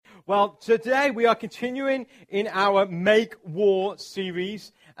Well, today we are continuing in our Make War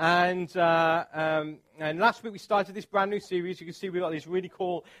series, and last week we started this brand new series. You can see we've got this really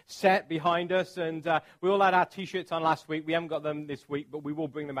cool set behind us, and we all had our T-shirts on last week. We haven't got them this week, but we will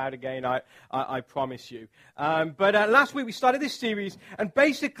bring them out again, I promise you. But last week we started this series, and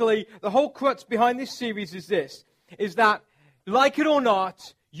basically the whole crux behind this series is that, like it or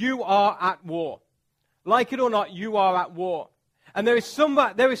not, you are at war. Like it or not, you are at war. And there is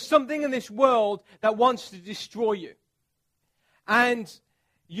something in this world that wants to destroy you. And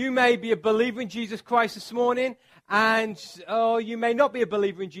you may be a believer in Jesus Christ this morning, and you may not be a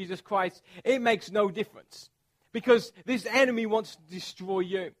believer in Jesus Christ. It makes no difference, because this enemy wants to destroy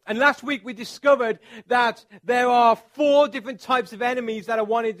you. And last week we discovered that there are 4 different types of enemies that are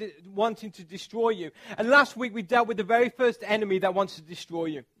wanting to destroy you. And last week we dealt with the very first enemy that wants to destroy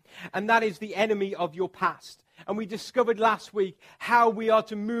you. And that is the enemy of your past. And we discovered last week how we are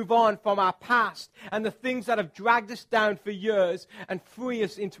to move on from our past and the things that have dragged us down for years and free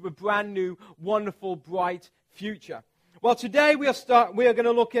us into a brand new, wonderful, bright future. Well, today we are going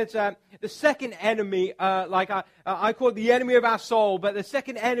to look at the second enemy, I call it the enemy of our soul, but the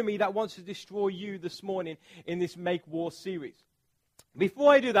second enemy that wants to destroy you this morning in this Make War series.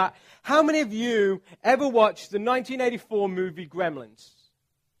 Before I do that, how many of you ever watched the 1984 movie Gremlins?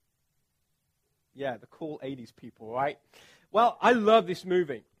 Yeah, the cool 80s people, right? Well, I love this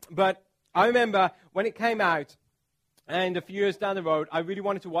movie, but I remember when it came out, and a few years down the road, I really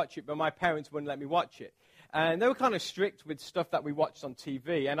wanted to watch it, but my parents wouldn't let me watch it. And they were kind of strict with stuff that we watched on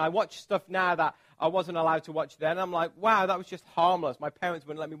TV, and I watch stuff now that I wasn't allowed to watch then. I'm like, wow, that was just harmless. My parents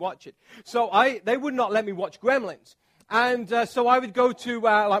wouldn't let me watch it. So they would not let me watch Gremlins. And so I would go to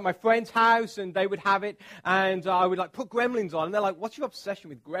my friend's house, and they would have it, and I would put Gremlins on, and they're like, "What's your obsession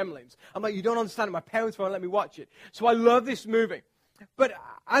with Gremlins?" I'm like, "You don't understand it. My parents won't let me watch it." So I love this movie. But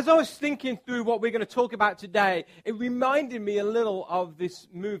as I was thinking through what we're going to talk about today, it reminded me a little of this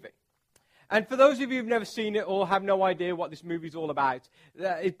movie. And for those of you who've never seen it or have no idea what this movie is all about,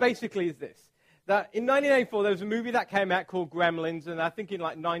 it basically is this. That in 1984, there was a movie that came out called Gremlins, and I think in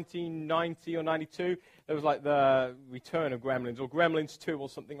 1990 or 92, there was the Return of Gremlins, or Gremlins 2, or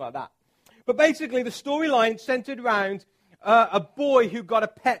something like that. But basically, the storyline centered around a boy who got a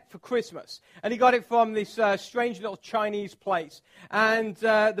pet for Christmas. And he got it from this strange little Chinese place. And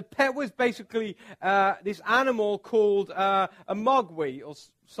the pet was basically this animal called a mogwai, or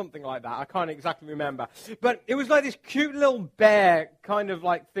something like that. I can't exactly remember. But it was like this cute little bear kind of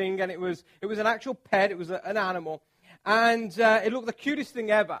thing. And it was an actual pet. It was an animal. And it looked the cutest thing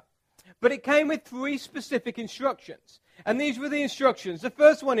ever. But it came with 3 specific instructions. And these were the instructions. The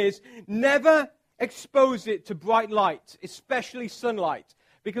first one is, never expose it to bright light, especially sunlight.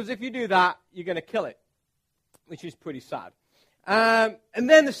 Because if you do that, you're going to kill it, which is pretty sad. And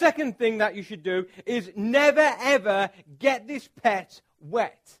then the second thing that you should do is never, ever get this pet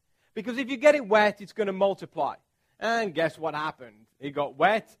wet. Because if you get it wet, it's going to multiply. And guess what happened? It got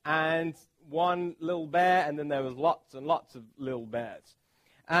wet, and one little bear, and then there was lots and lots of little bears.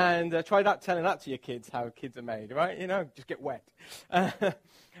 And try telling that to your kids, how kids are made, right? Just get wet.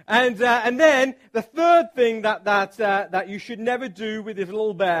 And then the third thing that you should never do with this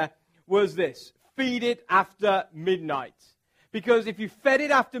little bear was this: feed it after midnight. Because if you fed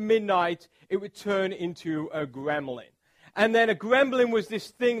it after midnight, it would turn into a gremlin. And then a gremlin was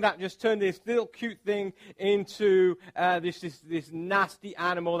this thing that just turned this little cute thing into this nasty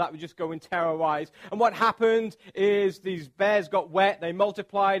animal that would just go and terrorize. And what happened is these bears got wet, they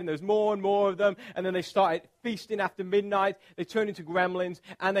multiplied, and there's more and more of them. And then they started feasting after midnight. They turned into gremlins,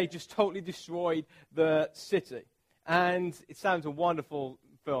 and they just totally destroyed the city. And it sounds a wonderful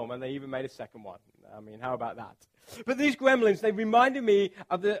film, and they even made a second one. I mean, how about that? But these gremlins, they reminded me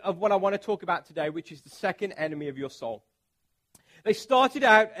of what I want to talk about today, which is the second enemy of your soul. They started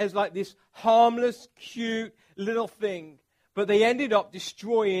out as this harmless, cute little thing, but they ended up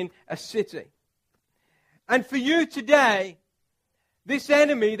destroying a city. And for you today, this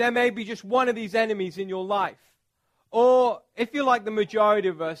enemy, there may be just one of these enemies in your life. Or if you're like the majority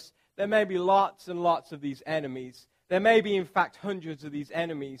of us, there may be lots and lots of these enemies. There may be, in fact, hundreds of these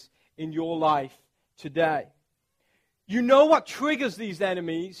enemies in your life today. You know what triggers these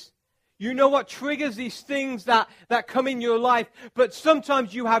enemies. You know what triggers these things that come in your life, but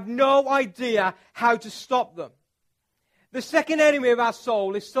sometimes you have no idea how to stop them. The second enemy of our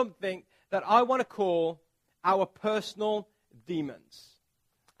soul is something that I want to call our personal demons.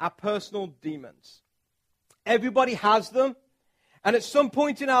 Our personal demons. Everybody has them, and at some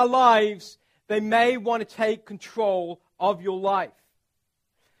point in our lives, they may want to take control of your life.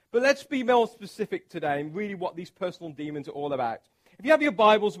 But let's be more specific today and really what these personal demons are all about. If you have your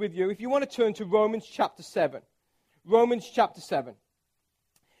Bibles with you, if you want to turn to Romans chapter 7. Romans chapter 7.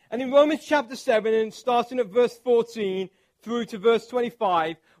 And in Romans chapter 7, and starting at verse 14 through to verse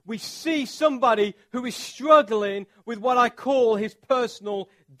 25, we see somebody who is struggling with what I call his personal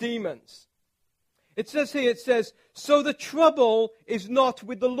demons. It says here, so the trouble is not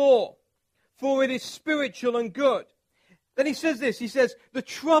with the law, for it is spiritual and good. Then he says this, he says, the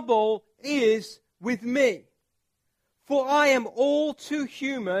trouble is with me. For I am all too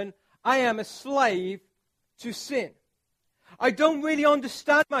human, I am a slave to sin. I don't really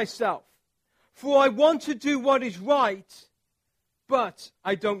understand myself, for I want to do what is right, but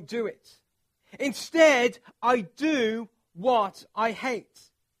I don't do it. Instead, I do what I hate.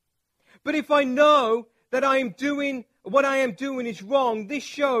 But if I know that what I am doing is wrong, this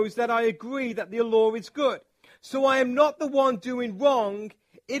shows that I agree that the law is good. So I am not the one doing wrong,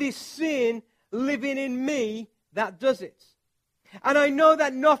 it is sin living in me that does it. And I know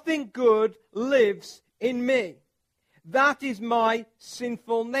that nothing good lives in me. That is my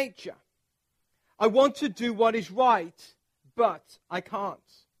sinful nature. I want to do what is right, but I can't.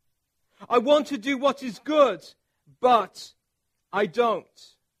 I want to do what is good, but I don't.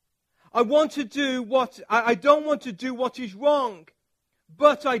 I don't want to do what is wrong,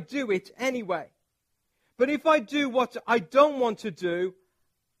 but I do it anyway. But if I do what I don't want to do,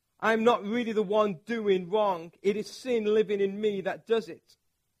 I am not really the one doing wrong. It is sin living in me that does it.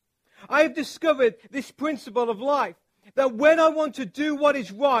 I have discovered this principle of life, that when I want to do what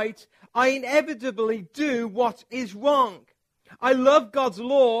is right, I inevitably do what is wrong. I love God's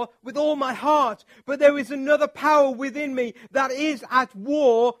law with all my heart, but there is another power within me that is at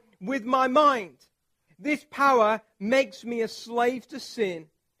war with my mind. This power makes me a slave to sin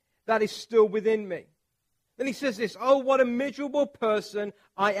that is still within me. Then he says this, oh, what a miserable person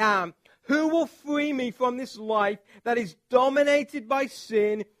I am. Who will free me from this life that is dominated by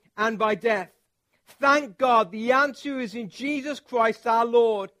sin and by death? Thank God, the answer is in Jesus Christ our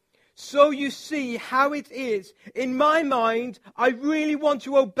Lord. So you see how it is. In my mind, I really want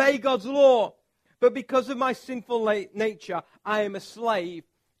to obey God's law. But because of my sinful nature, I am a slave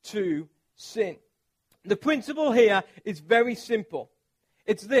to sin. The principle here is very simple.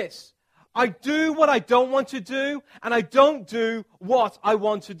 It's this. I do what I don't want to do, and I don't do what I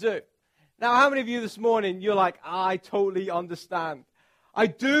want to do. Now, how many of you this morning, you're like, I totally understand. I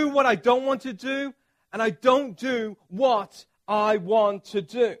do what I don't want to do, and I don't do what I want to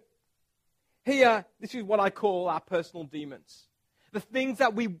do. Here, this is what I call our personal demons. The things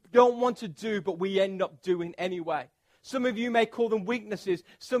that we don't want to do, but we end up doing anyway. Some of you may call them weaknesses.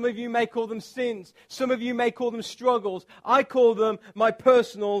 Some of you may call them sins. Some of you may call them struggles. I call them my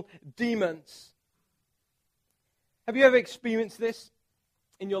personal demons. Have you ever experienced this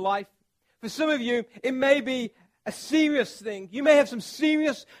in your life? For some of you, it may be a serious thing. You may have some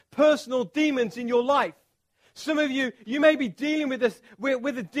serious personal demons in your life. Some of you, you may be dealing with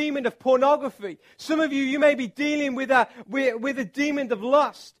a demon of pornography. Some of you, you may be dealing with a demon of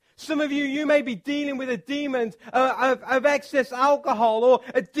lust. Some of you, you may be dealing with a demon of excess alcohol or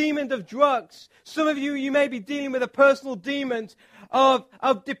a demon of drugs. Some of you, you may be dealing with a personal demon of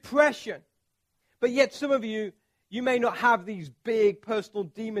depression. But yet some of you, you may not have these big personal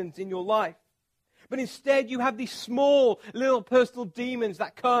demons in your life. But instead, you have these small little personal demons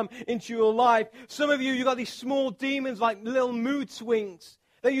that come into your life. Some of you, you've got these small demons like little mood swings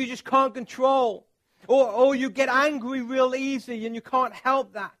that you just can't control. Or you get angry real easy and you can't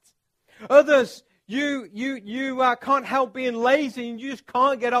help that. Others, you can't help being lazy and you just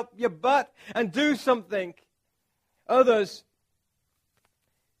can't get up your butt and do something. Others,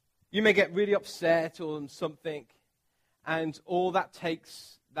 you may get really upset or something, and all that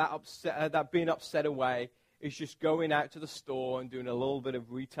takes that being upset away is just going out to the store and doing a little bit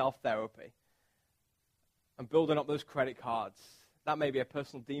of retail therapy and building up those credit cards. That may be a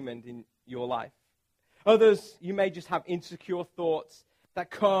personal demon in your life. Others, you may just have insecure thoughts that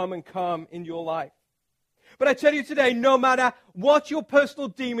come in your life. But I tell you today, no matter what your personal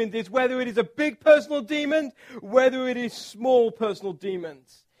demon is, whether it is a big personal demon, whether it is small personal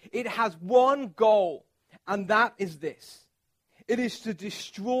demons, it has one goal, and that is this. It is to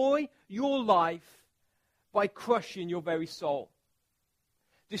destroy your life by crushing your very soul.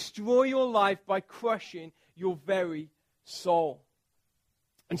 Destroy your life by crushing your very soul.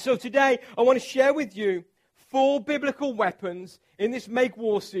 And so today, I want to share with you 4 biblical weapons in this Make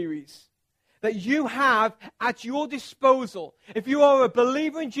War series that you have at your disposal. If you are a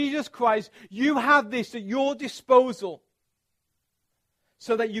believer in Jesus Christ, you have this at your disposal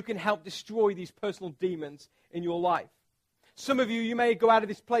so that you can help destroy these personal demons in your life. Some of you may go out of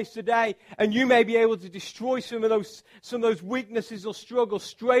this place today and you may be able to destroy some of those weaknesses or struggles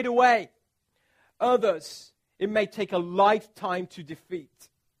straight away. Others, it may take a lifetime to defeat.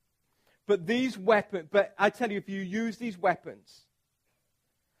 But I tell you, if you use these weapons,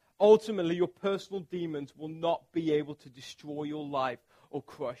 ultimately your personal demons will not be able to destroy your life or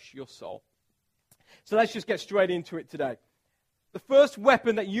crush your soul. So let's just get straight into it today. The first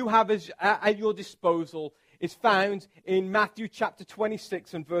weapon that you have at your disposal is found in Matthew chapter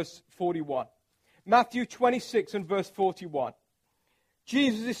 26 and verse 41. Matthew 26 and verse 41.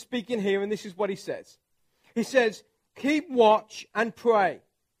 Jesus is speaking here, and this is what he says. He says, keep watch and pray,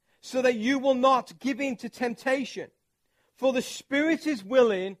 so that you will not give in to temptation. For the spirit is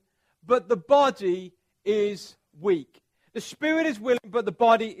willing, but the body is weak. The spirit is willing, but the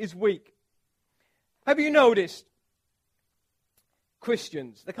body is weak. Have you noticed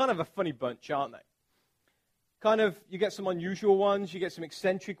Christians? They're kind of a funny bunch, aren't they? You get some unusual ones, you get some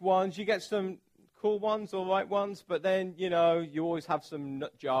eccentric ones, you get some cool ones, all right ones, but then, you always have some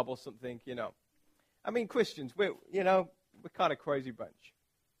nut job or something, I mean, Christians, we're kind of crazy bunch.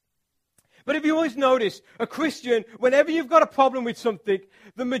 But if you always notice, a Christian, whenever you've got a problem with something,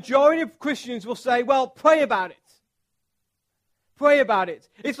 the majority of Christians will say, well, pray about it. Pray about it.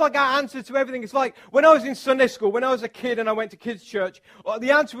 It's like our answer to everything. It's like when I was in Sunday school, when I was a kid and I went to kids' church, the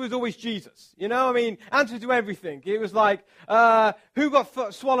answer was always Jesus. Answer to everything. It was like, who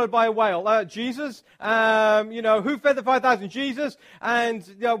got swallowed by a whale? Jesus. Who fed the 5,000? Jesus. And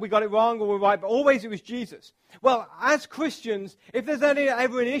we got it wrong or we're right, but always it was Jesus. Well, as Christians, if there's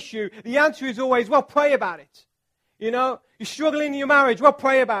ever an issue, the answer is always, well, pray about it. You're struggling in your marriage, well,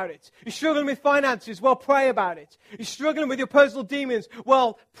 pray about it. You're struggling with finances, well, pray about it. You're struggling with your personal demons,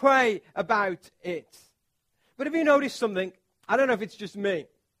 well, pray about it. But have you noticed something? I don't know if it's just me,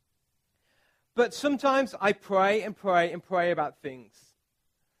 but sometimes I pray and pray and pray about things,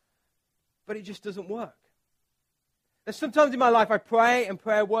 but it just doesn't work. There's sometimes in my life I pray and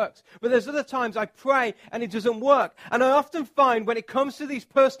prayer works. But there's other times I pray and it doesn't work. And I often find when it comes to these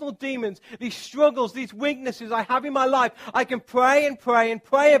personal demons, these struggles, these weaknesses I have in my life, I can pray and pray and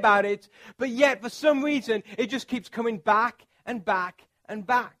pray about it. But yet for some reason it just keeps coming back and back and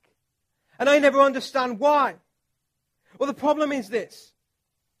back. And I never understand why. Well, the problem is this.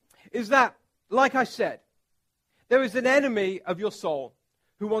 Is that, like I said, there is an enemy of your soul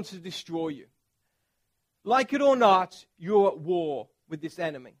who wants to destroy you. Like it or not, you're at war with this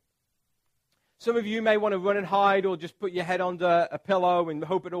enemy. Some of you may want to run and hide or just put your head under a pillow and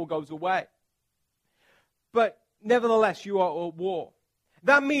hope it all goes away. But nevertheless, you are at war.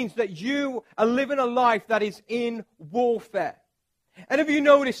 That means that you are living a life that is in warfare. And if you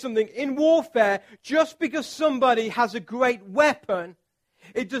notice something, in warfare, just because somebody has a great weapon,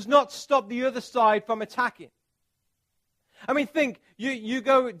 it does not stop the other side from attacking. I mean, think, you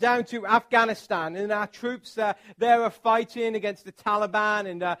go down to Afghanistan, and our troops there are fighting against the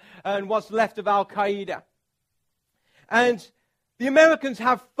Taliban and what's left of Al-Qaeda. And the Americans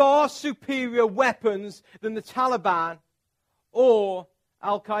have far superior weapons than the Taliban or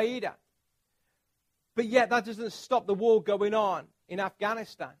Al-Qaeda. But yet that doesn't stop the war going on in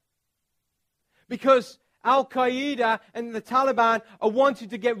Afghanistan. Because Al-Qaeda and the Taliban are wanting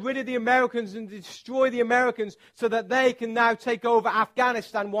to get rid of the Americans and destroy the Americans so that they can now take over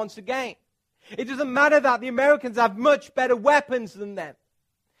Afghanistan once again. It doesn't matter that the Americans have much better weapons than them.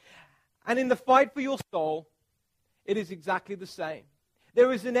 And in the fight for your soul, it is exactly the same.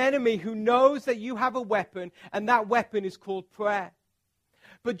 There is an enemy who knows that you have a weapon, and that weapon is called prayer.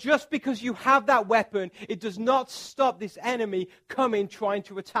 But just because you have that weapon, it does not stop this enemy coming trying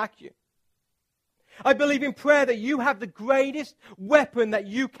to attack you. I believe in prayer that you have the greatest weapon that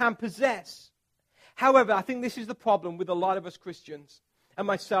you can possess. However, I think this is the problem with a lot of us Christians, and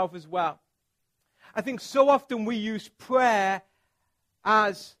myself as well. I think so often we use prayer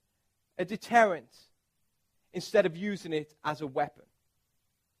as a deterrent instead of using it as a weapon.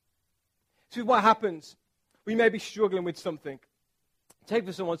 See what happens? We may be struggling with something. Take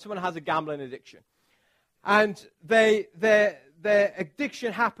for someone has a gambling addiction. And their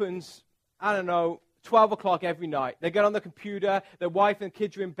addiction happens, 12 o'clock every night. They get on the computer, their wife and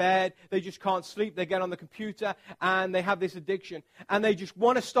kids are in bed, they just can't sleep, they get on the computer, and they have this addiction. And they just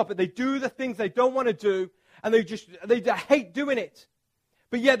want to stop it. They do the things they don't want to do, and they hate doing it.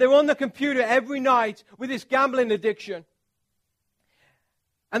 But yet they're on the computer every night with this gambling addiction.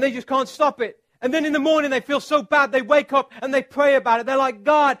 And they just can't stop it. And then in the morning they feel so bad, they wake up and they pray about it. They're like,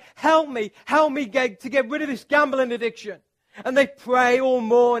 God, help me to get rid of this gambling addiction. And they pray all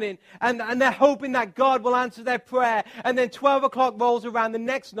morning, and they're hoping that God will answer their prayer. And then 12 o'clock rolls around the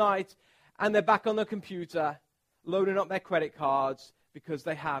next night, and they're back on the computer loading up their credit cards because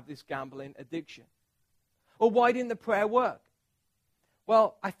they have this gambling addiction. Or why didn't the prayer work?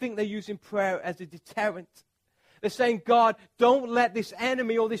 Well, I think they're using prayer as a deterrent. They're saying, God, don't let this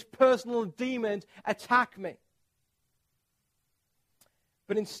enemy or this personal demon attack me.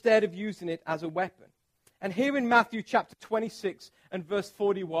 But instead of using it as a weapon. And here in Matthew chapter 26 and verse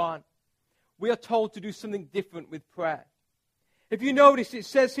 41, we are told to do something different with prayer. If you notice, it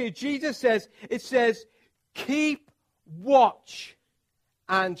says here, Jesus says, it says, keep watch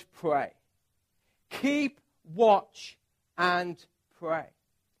and pray. Keep watch and pray.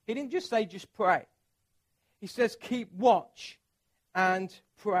 He didn't just say just pray. He says keep watch and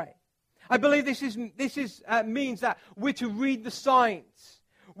pray. I believe this means that we're to read the signs.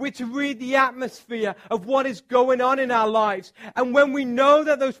 We're to read the atmosphere of what is going on in our lives. And when we know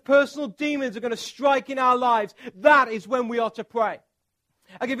that those personal demons are going to strike in our lives, that is when we are to pray.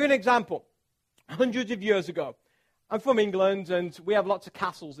 I'll give you an example. Hundreds of years ago, I'm from England, and we have lots of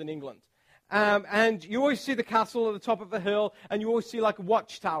castles in England. And you always see the castle at the top of a hill, and you always see like a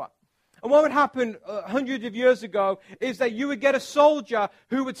watchtower. And what would happen hundreds of years ago is that you would get a soldier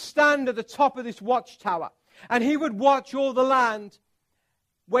who would stand at the top of this watchtower. And he would watch all the land,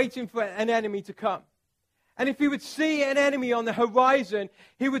 waiting for an enemy to come. And if he would see an enemy on the horizon,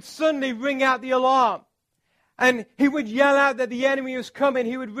 he would suddenly ring out the alarm. And he would yell out that the enemy was coming.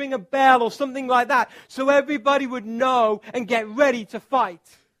 He would ring a bell or something like that, so everybody would know and get ready to fight.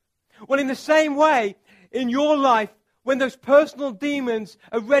 Well, in the same way, in your life, when those personal demons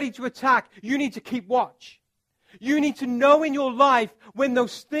are ready to attack, you need to keep watch. You need to know in your life when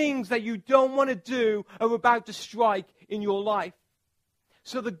those things that you don't want to do are about to strike in your life.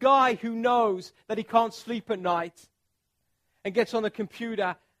 So the guy who knows that he can't sleep at night and gets on the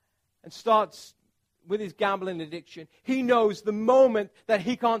computer and starts with his gambling addiction, he knows the moment that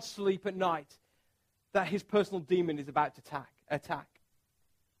he can't sleep at night that his personal demon is about to attack.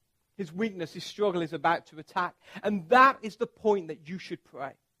 His weakness, his struggle is about to attack. And that is the point that you should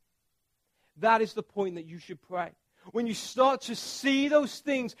pray. That is the point that you should pray. When you start to see those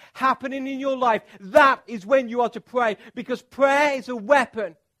things happening in your life, that is when you are to pray. Because prayer is a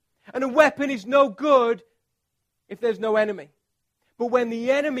weapon. And a weapon is no good if there's no enemy. But when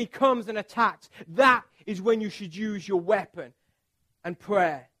the enemy comes and attacks, that is when you should use your weapon. And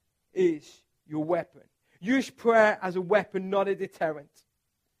prayer is your weapon. Use prayer as a weapon, not a deterrent.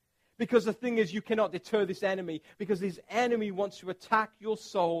 Because the thing is, you cannot deter this enemy, because this enemy wants to attack your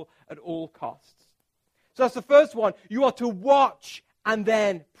soul at all costs. So that's the first one. You are to watch and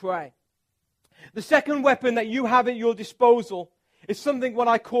then pray. The second weapon that you have at your disposal is something what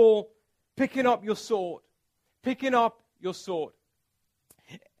I call picking up your sword. Picking up your sword.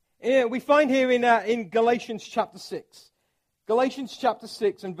 We find here in Galatians chapter 6. Galatians chapter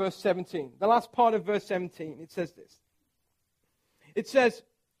 6 and verse 17. The last part of verse 17, it says this. It says,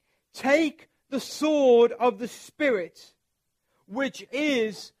 take the sword of the Spirit, which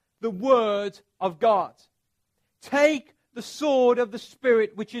is the Word of God. Take the sword of the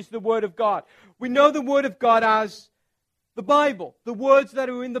Spirit, which is the Word of God. We know the Word of God as the Bible, the words that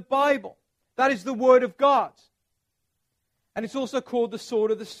are in the Bible. That is the Word of God. And it's also called the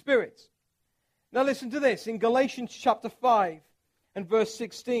sword of the Spirit. Now listen to this. In Galatians chapter 5 and verse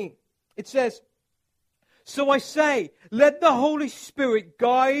 16, it says, so I say, let the Holy Spirit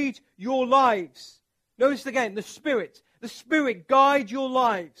guide your lives. Notice again, the Spirit guide your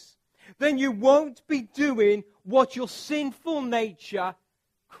lives. Then you won't be doing what your sinful nature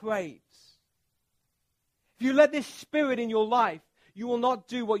craves. If you let this Spirit in your life, you will not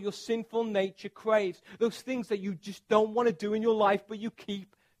do what your sinful nature craves. Those things that you just don't want to do in your life, but you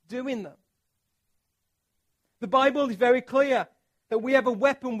keep doing them. The Bible is very clear that we have a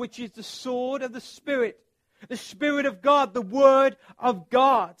weapon which is the sword of the Spirit. The Spirit of God, the Word of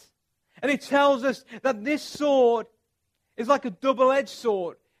God. And it tells us that this sword is like a double-edged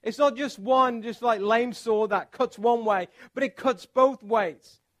sword. It's not just one, just like lame sword that cuts one way, but it cuts both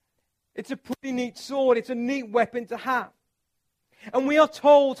ways. It's a pretty neat sword. It's a neat weapon to have. And we are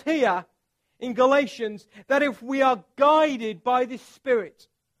told here in Galatians that if we are guided by this Spirit,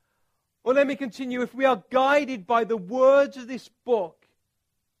 or let me continue, if we are guided by the words of this book,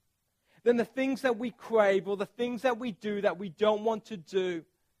 then the things that we crave or the things that we do that we don't want to do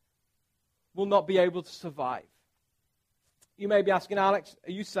will not be able to survive. You may be asking, Alex,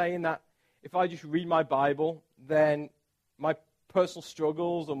 are you saying that if I just read my Bible, then my personal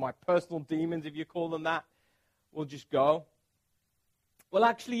struggles or my personal demons, if you call them that, will just go? Well,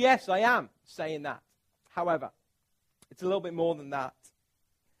 actually, yes, I am saying that. However, it's a little bit more than that.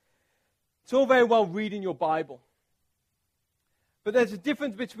 It's all very well reading your Bible. But there's a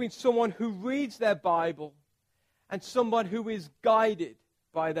difference between someone who reads their Bible and someone who is guided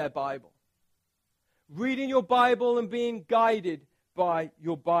by their Bible. Reading your Bible and being guided by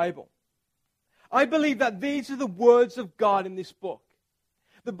your Bible. I believe that these are the words of God in this book.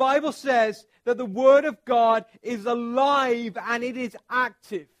 The Bible says that the Word of God is alive and it is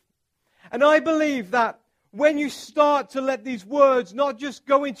active. And I believe that when you start to let these words not just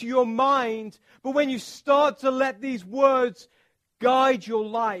go into your mind, but when you start to let these words guide your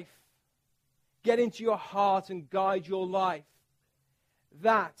life, get into your heart and guide your life,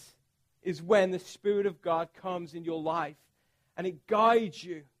 that is when the Spirit of God comes in your life and it guides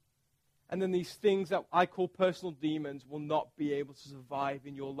you. And then these things that I call personal demons will not be able to survive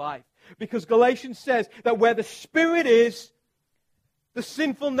in your life. Because Galatians says that where the Spirit is, the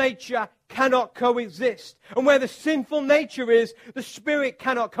sinful nature cannot coexist. And where the sinful nature is, the Spirit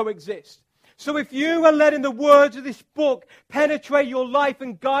cannot coexist. So if you are letting the words of this book penetrate your life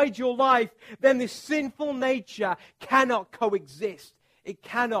and guide your life, then this sinful nature cannot coexist. It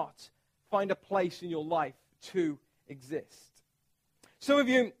cannot find a place in your life to exist. Some of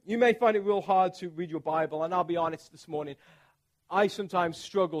you may find it real hard to read your Bible, and I'll be honest this morning, I sometimes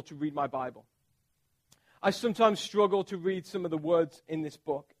struggle to read my Bible. I sometimes struggle to read some of the words in this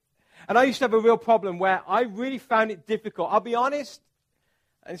book. And I used to have a real problem where I really found it difficult. I'll be honest,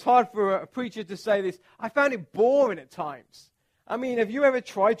 and it's hard for a preacher to say this, I found it boring at times. I mean, have you ever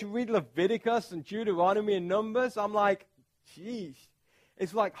tried to read Leviticus and Deuteronomy and Numbers? I'm like, geez,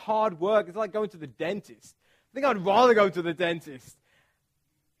 it's like hard work. It's like going to the dentist. I think I'd rather go to the dentist.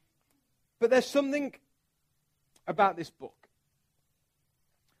 But there's something about this book.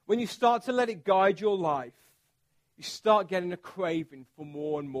 When you start to let it guide your life, you start getting a craving for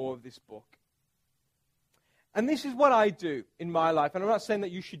more and more of this book. And this is what I do in my life. And I'm not saying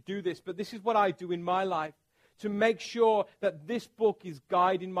that you should do this, but this is what I do in my life to make sure that this book is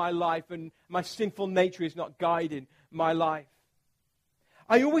guiding my life and my sinful nature is not guiding my life.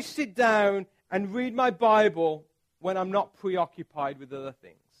 I always sit down and read my Bible when I'm not preoccupied with other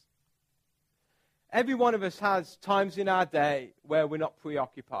things. Every one of us has times in our day where we're not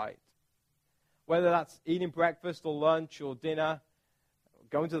preoccupied. Whether that's eating breakfast or lunch or dinner,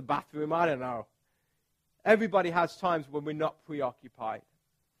 going to the bathroom, I don't know. Everybody has times when we're not preoccupied.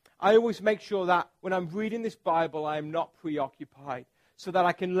 I always make sure that when I'm reading this Bible, I am not preoccupied so that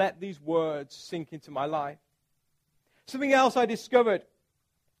I can let these words sink into my life. Something else I discovered,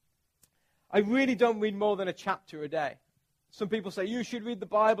 I really don't read more than a chapter a day. Some people say, you should read the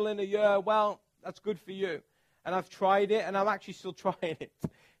Bible in a year. Well, that's good for you. And I've tried it, and I'm actually still trying it.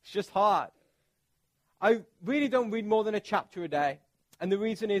 It's just hard. I really don't read more than a chapter a day. And the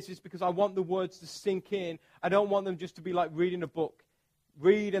reason is because I want the words to sink in. I don't want them just to be like reading a book.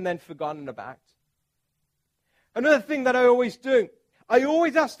 Read and then forgotten about. Another thing that I always do, I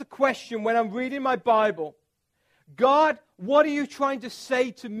always ask the question when I'm reading my Bible, God, what are you trying to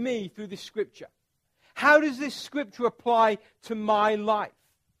say to me through this scripture? How does this scripture apply to my life?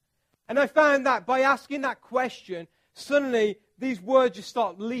 And I found that by asking that question, suddenly these words just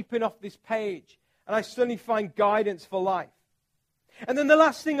start leaping off this page. And I suddenly find guidance for life. And then the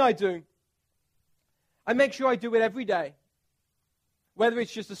last thing I do, I make sure I do it every day. Whether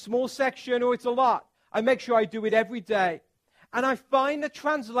it's just a small section or it's a lot, I make sure I do it every day. And I find a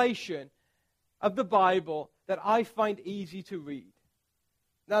translation of the Bible that I find easy to read.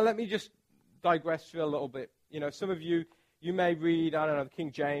 Now let me just digress for a little bit. You know, some of you may read, I don't know, the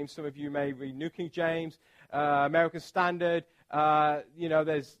King James. Some of you may read New King James, American Standard.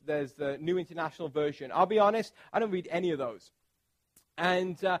 There's the New International Version. I'll be honest, I don't read any of those.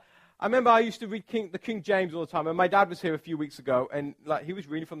 And I remember I used to read the King James all the time. And my dad was here a few weeks ago, and like he was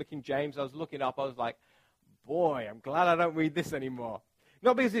reading from the King James. I was looking up. I was like, boy, I'm glad I don't read this anymore.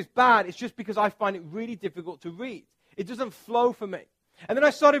 Not because it's bad. It's just because I find it really difficult to read. It doesn't flow for me. And then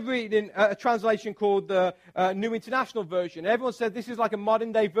I started reading a translation called the New International Version. Everyone said this is like a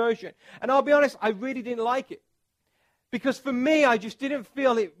modern-day version. And I'll be honest, I really didn't like it. Because for me, I just didn't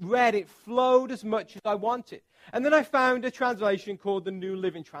feel it flowed as much as I wanted. And then I found a translation called the New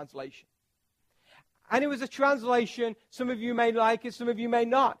Living Translation. And it was a translation, some of you may like it, some of you may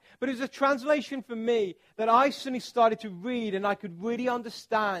not. But it was a translation for me that I suddenly started to read and I could really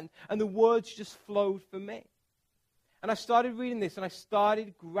understand. And the words just flowed for me. And I started reading this and I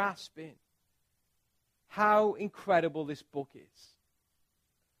started grasping how incredible this book is.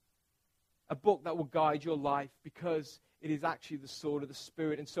 A book that will guide your life because it is actually the sword of the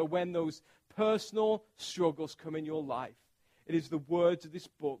Spirit. And so when those personal struggles come in your life, it is the words of this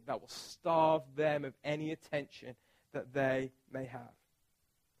book that will starve them of any attention that they may have.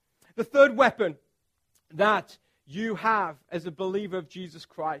 The third weapon that you have as a believer of Jesus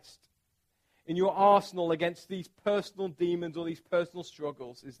Christ in your arsenal against these personal demons or these personal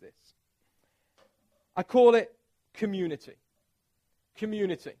struggles is this. I call it community.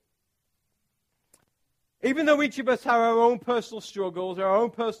 Community. Even though each of us have our own personal struggles, our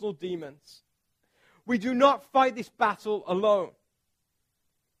own personal demons, we do not fight this battle alone.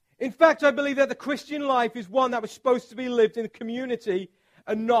 In fact, I believe that the Christian life is one that was supposed to be lived in community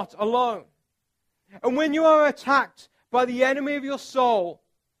and not alone. And when you are attacked by the enemy of your soul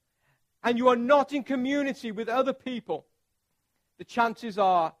and you are not in community with other people, the chances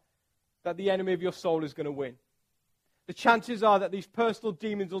are that the enemy of your soul is going to win. The chances are that these personal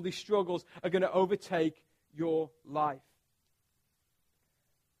demons or these struggles are going to overtake your life.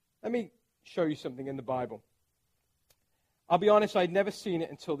 Let me show you something in the Bible. I'll be honest, I'd never seen it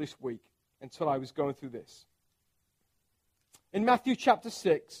until this week, until I was going through this. In Matthew chapter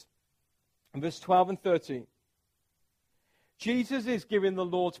 6, verse 12 and 13, Jesus is giving the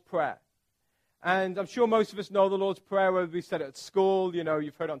Lord's Prayer. And I'm sure most of us know the Lord's Prayer, whether we said it at school,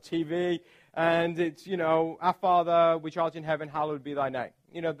 you've heard it on TV, and it's, Our Father, which art in heaven, hallowed be thy name.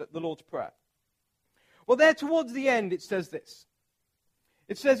 The Lord's Prayer. Well, there towards the end, it says this.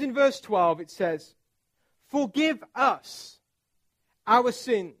 It says in verse 12, it says, forgive us our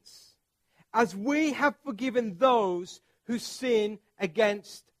sins, as we have forgiven those who sin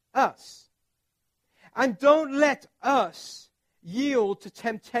against us. And don't let us yield to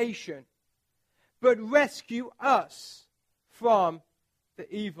temptation, but rescue us from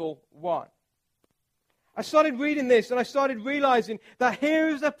the evil one. I started reading this and I started realizing that here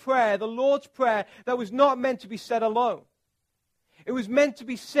is a prayer, the Lord's Prayer, that was not meant to be said alone. It was meant to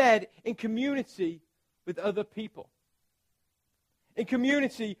be said in community with other people. In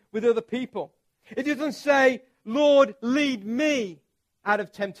community with other people. It doesn't say, Lord, lead me out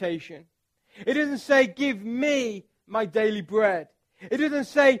of temptation. It doesn't say, give me my daily bread. It doesn't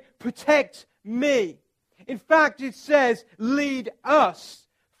say, protect me. In fact, it says, lead us,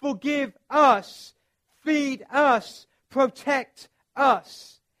 forgive us, feed us, protect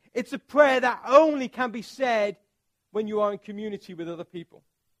us. It's a prayer that only can be said when you are in community with other people.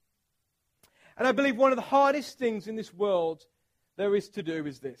 And I believe one of the hardest things in this world there is to do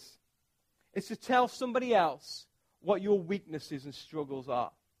is this. It's to tell somebody else what your weaknesses and struggles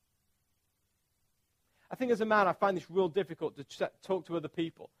are. I think as a man, I find this real difficult to talk to other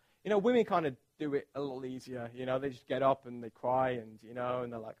people. Women kind of do it a little easier. They just get up and they cry and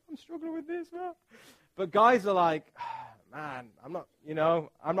they're like, I'm struggling with this. But guys are like, man, I'm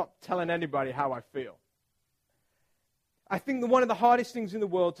not telling anybody how I feel. I think that one of the hardest things in the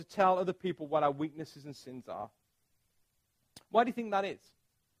world to tell other people what our weaknesses and sins are. Why do you think that is?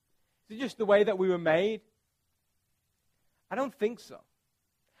 Is it just the way that we were made? I don't think so.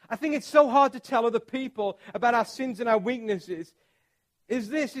 I think it's so hard to tell other people about our sins and our weaknesses.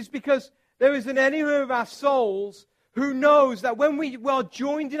 Is because there is an enemy of our souls who knows that when we are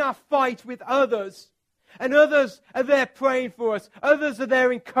joined in our fight with others, and others are there praying for us, others are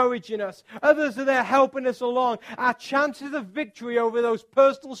there encouraging us, others are there helping us along, our chances of victory over those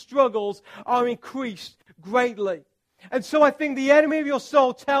personal struggles are increased greatly. And so I think the enemy of your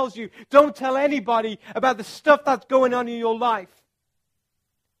soul tells you, don't tell anybody about the stuff that's going on in your life.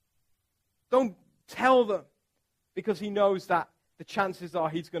 Don't tell them, because he knows that the chances are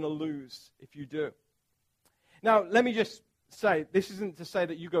he's going to lose if you do. Now, let me just say, this isn't to say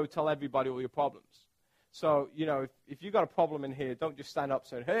that you go tell everybody all your problems. So, if you've got a problem in here, don't just stand up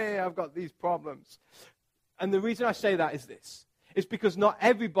saying, hey, I've got these problems. And the reason I say that is this. It's because not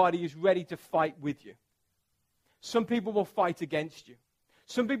everybody is ready to fight with you. Some people will fight against you.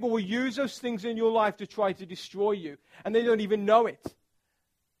 Some people will use those things in your life to try to destroy you, and they don't even know it.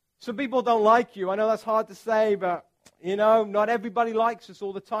 Some people don't like you. I know that's hard to say, but, not everybody likes us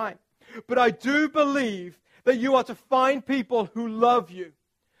all the time. But I do believe that you are to find people who love you,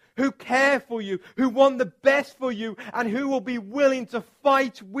 who care for you, who want the best for you, and who will be willing to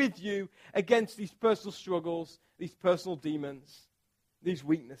fight with you against these personal struggles, these personal demons, these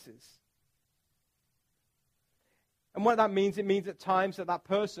weaknesses. And what that means, it means at times that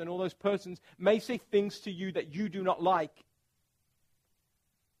person or those persons may say things to you that you do not like.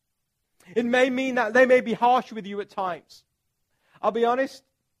 It may mean that they may be harsh with you at times. I'll be honest,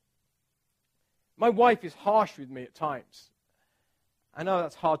 my wife is harsh with me at times. I know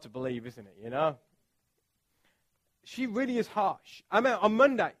that's hard to believe, isn't it, She really is harsh. I mean, on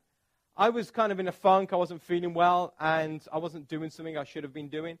Monday, I was kind of in a funk. I wasn't feeling well, and I wasn't doing something I should have been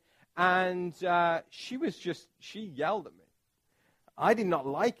doing. And she yelled at me. I did not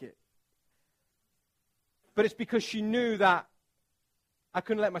like it. But it's because she knew that I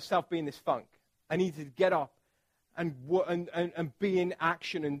couldn't let myself be in this funk. I needed to get up and be in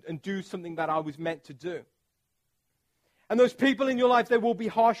action and do something that I was meant to do. And those people in your life, they will be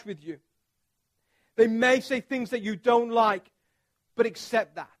harsh with you. They may say things that you don't like, but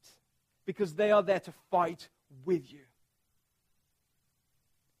accept that because they are there to fight with you.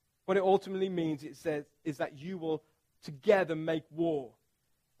 What it ultimately means, it says, is that you will together make war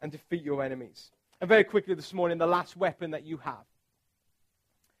and defeat your enemies. And very quickly this morning, the last weapon that you have.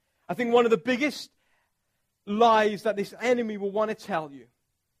 I think one of the biggest lies that this enemy will want to tell you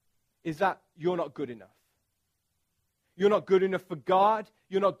is that you're not good enough. You're not good enough for God.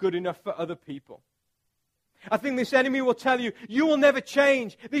 You're not good enough for other people. I think this enemy will tell you, you will never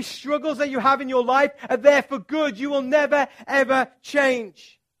change. These struggles that you have in your life are there for good. You will never, ever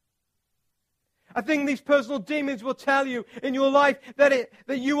change. I think these personal demons will tell you in your life that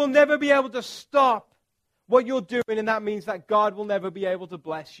you will never be able to stop what you're doing, and that means that God will never be able to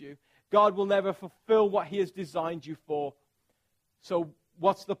bless you. God will never fulfill what He has designed you for. So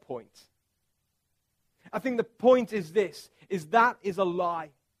what's the point? I think the point is this, is that is a lie.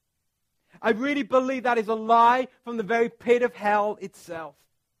 I really believe that is a lie from the very pit of hell itself.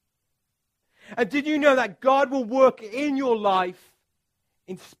 And did you know that God will work in your life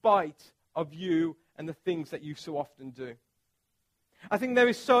in spite of you and the things that you so often do? I think there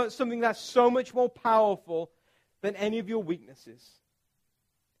is something that's so much more powerful than any of your weaknesses.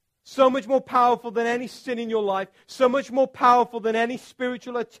 So much more powerful than any sin in your life. So much more powerful than any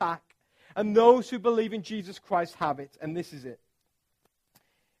spiritual attack. And those who believe in Jesus Christ have it. And this is it.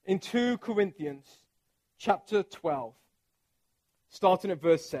 In 2 Corinthians chapter 12, starting at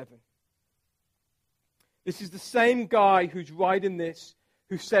verse 7. This is the same guy who's writing this,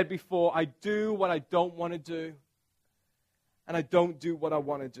 who said before, I do what I don't want to do, and I don't do what I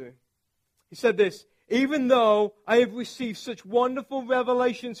want to do. He said this, even though I have received such wonderful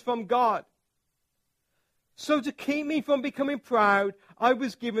revelations from God, so to keep me from becoming proud, I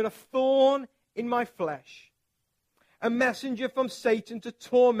was given a thorn in my flesh, a messenger from Satan to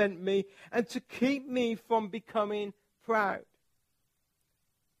torment me and to keep me from becoming proud.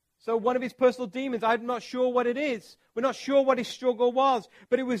 So one of his personal demons, I'm not sure what it is. We're not sure what his struggle was,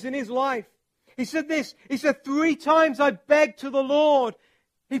 but it was in his life. He said this, he said, 3 times I begged to the Lord.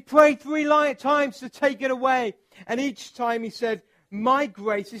 He prayed 3 times to take it away. And each time he said, my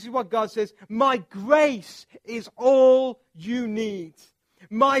grace, this is what God says, my grace is all you need.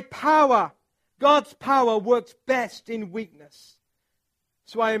 My power, God's power works best in weakness.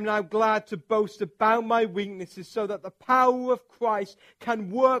 So I am now glad to boast about my weaknesses so that the power of Christ can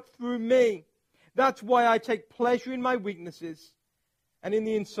work through me. That's why I take pleasure in my weaknesses and in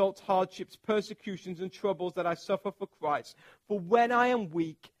the insults, hardships, persecutions, and troubles that I suffer for Christ. For when I am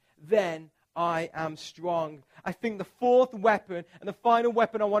weak, then I am strong. I think the 4th weapon and the final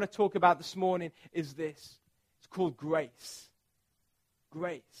weapon I want to talk about this morning is this. It's called grace.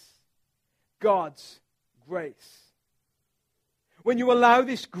 Grace. God's grace. When you allow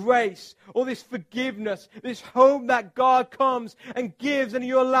this grace or this forgiveness, this hope that God comes and gives, and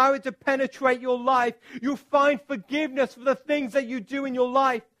you allow it to penetrate your life, you find forgiveness for the things that you do in your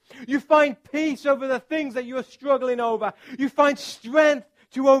life. You find peace over the things that you are struggling over. You find strength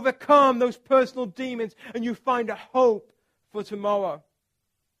to overcome those personal demons, and you find a hope for tomorrow.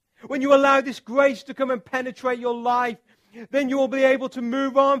 When you allow this grace to come and penetrate your life, then you will be able to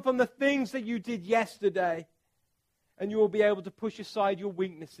move on from the things that you did yesterday. And you will be able to push aside your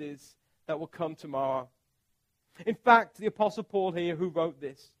weaknesses that will come tomorrow. In fact, the Apostle Paul here, who wrote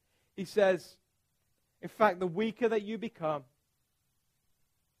this, he says, in fact, the weaker that you become,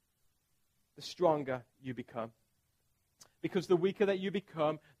 the stronger you become. Because the weaker that you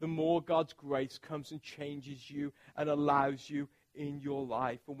become, the more God's grace comes and changes you and allows you in your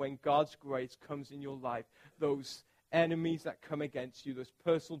life. And when God's grace comes in your life, those enemies that come against you, those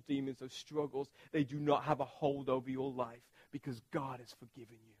personal demons, those struggles, they do not have a hold over your life because God has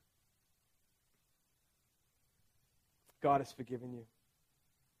forgiven you. God has forgiven you.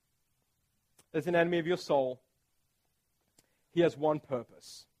 There's an enemy of your soul. He has one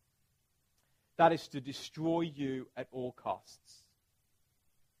purpose. That is to destroy you at all costs.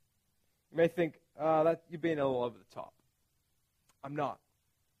 You may think, that you're being a little over the top. I'm not.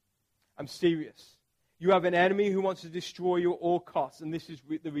 I'm serious. You have an enemy who wants to destroy you at all costs, and this is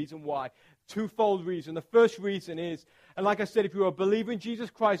the reason why. Twofold reason. The first reason is, and like I said, if you're a believer in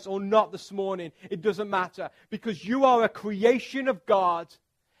Jesus Christ or not this morning, it doesn't matter. Because you are a creation of God,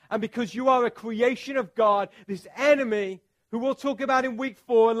 and because you are a creation of God, this enemy, who we'll talk about in week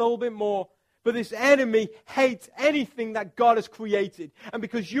 4 a little bit more, but this enemy hates anything that God has created. And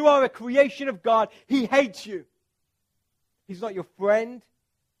because you are a creation of God, he hates you. He's not your friend.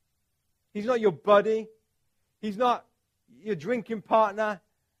 He's not your buddy. He's not your drinking partner.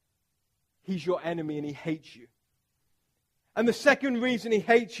 He's your enemy and he hates you. And the second reason he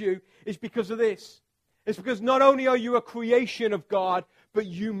hates you is because of this. It's because not only are you a creation of God, but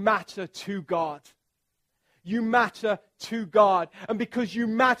you matter to God. You matter to God. And because you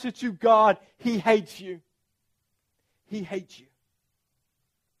matter to God, he hates you. He hates you.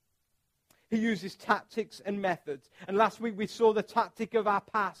 He uses tactics and methods. And last week we saw the tactic of our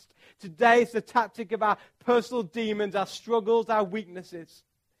past. Today is the tactic of our personal demons, our struggles, our weaknesses.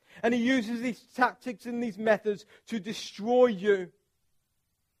 And he uses these tactics and these methods to destroy you.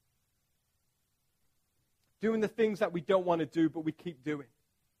 Doing the things that we don't want to do, but we keep doing.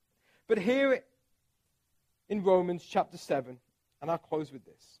 But here in Romans chapter 7, and I'll close with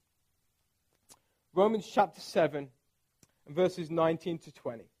this. Romans chapter 7, and verses 19 to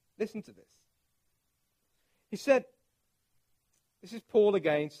 20. Listen to this. He said, this is Paul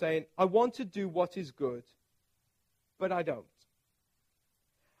again saying, I want to do what is good, but I don't.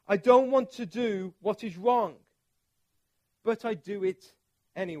 I don't want to do what is wrong, but I do it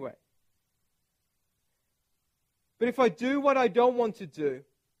anyway. But if I do what I don't want to do,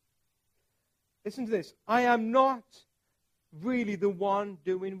 listen to this, I am not really the one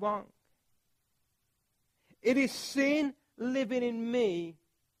doing wrong. It is sin living in me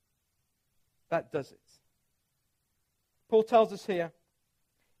that does it. Paul tells us here,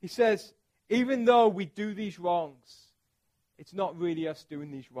 he says, even though we do these wrongs, it's not really us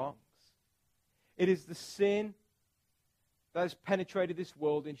doing these wrongs. It is the sin that has penetrated this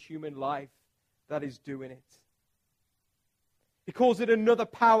world in human life that is doing it. He calls it another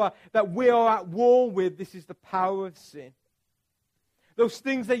power that we are at war with. This is the power of sin. Those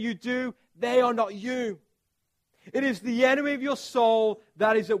things that you do, they are not you. It is the enemy of your soul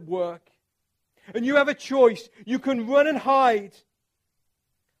that is at work. And you have a choice. You can run and hide,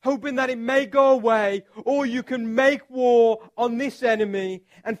 hoping that it may go away, or you can make war on this enemy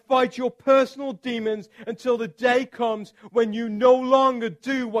and fight your personal demons until the day comes when you no longer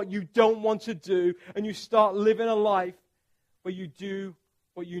do what you don't want to do and you start living a life where you do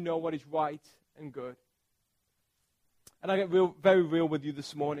what you know what is right and good. And I get very real with you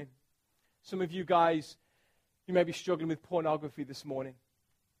this morning. Some of you guys, you may be struggling with pornography this morning.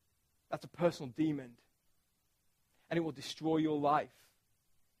 That's a personal demon. And it will destroy your life.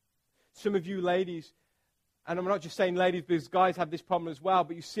 Some of you ladies, and I'm not just saying ladies because guys have this problem as well,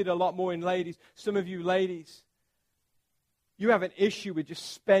 but you see it a lot more in ladies. Some of you ladies, you have an issue with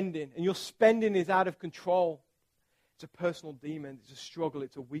just spending, and your spending is out of control. It's a personal demon. It's a struggle.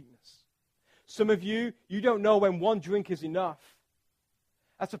 It's a weakness. Some of you, you don't know when one drink is enough.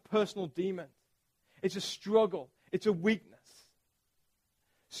 That's a personal demon. It's a struggle. It's a weakness.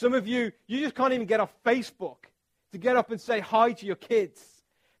 Some of you, you just can't even get off Facebook to get up and say hi to your kids.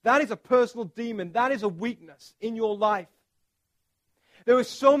 That is a personal demon. That is a weakness in your life. There are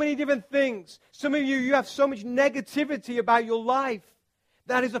so many different things. Some of you, you have so much negativity about your life.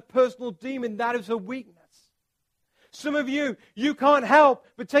 That is a personal demon. That is a weakness. Some of you, you can't help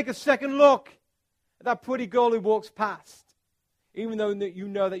but take a second look at that pretty girl who walks past, even though you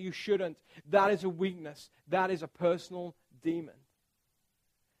know that you shouldn't. That is a weakness. That is a personal demon.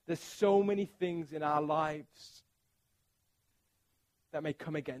 There's so many things in our lives that may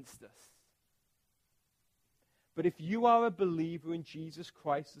come against us. But if you are a believer in Jesus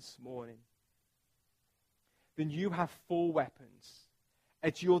Christ this morning, then you have full weapons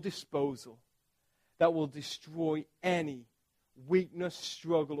at your disposal that will destroy any weakness,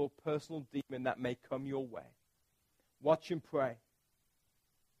 struggle, or personal demon that may come your way. Watch and pray.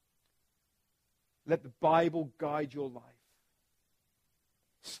 Let the Bible guide your life.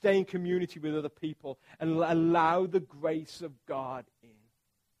 Stay in community with other people and allow the grace of God in.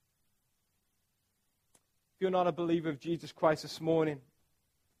 If you're not a believer of Jesus Christ this morning,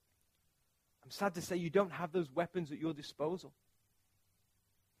 I'm sad to say you don't have those weapons at your disposal.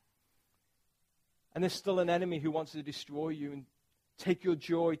 And there's still an enemy who wants to destroy you and take your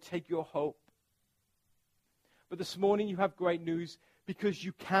joy, take your hope. But this morning you have great news because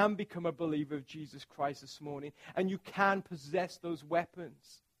you can become a believer of Jesus Christ this morning and you can possess those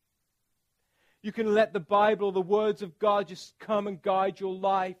weapons. You can let the Bible, the words of God, just come and guide your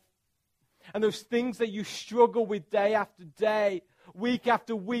life. And those things that you struggle with day after day, week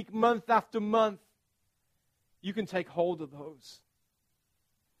after week, month after month, you can take hold of those.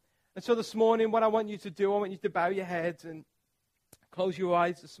 And so this morning, what I want you to do, I want you to bow your heads and close your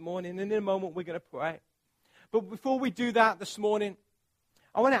eyes this morning. And in a moment, we're going to pray. But before we do that this morning,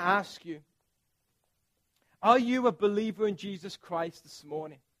 I want to ask you, are you a believer in Jesus Christ this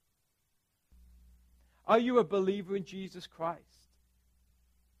morning? Are you a believer in Jesus Christ?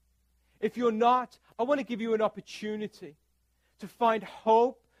 If you're not, I want to give you an opportunity to find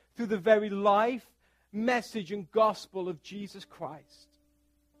hope through the very life, message, and gospel of Jesus Christ.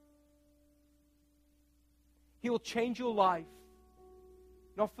 He will change your life,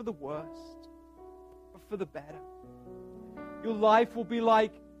 not for the worst, but for the better. Your life will be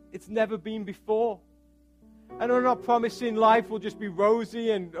like it's never been before. And I'm not promising life will just be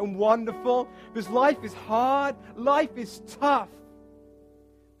rosy and wonderful, because life is hard, life is tough.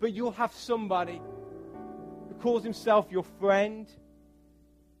 But you'll have somebody who calls himself your friend,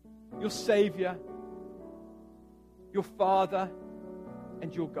 your Savior, your Father,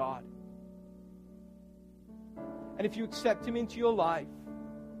 and your God. And if you accept Him into your life,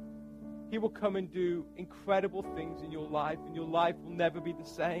 He will come and do incredible things in your life, and your life will never be the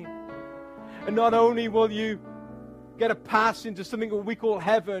same. And not only will you get a pass into something that we call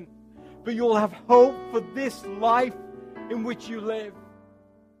heaven, but you'll have hope for this life in which you live.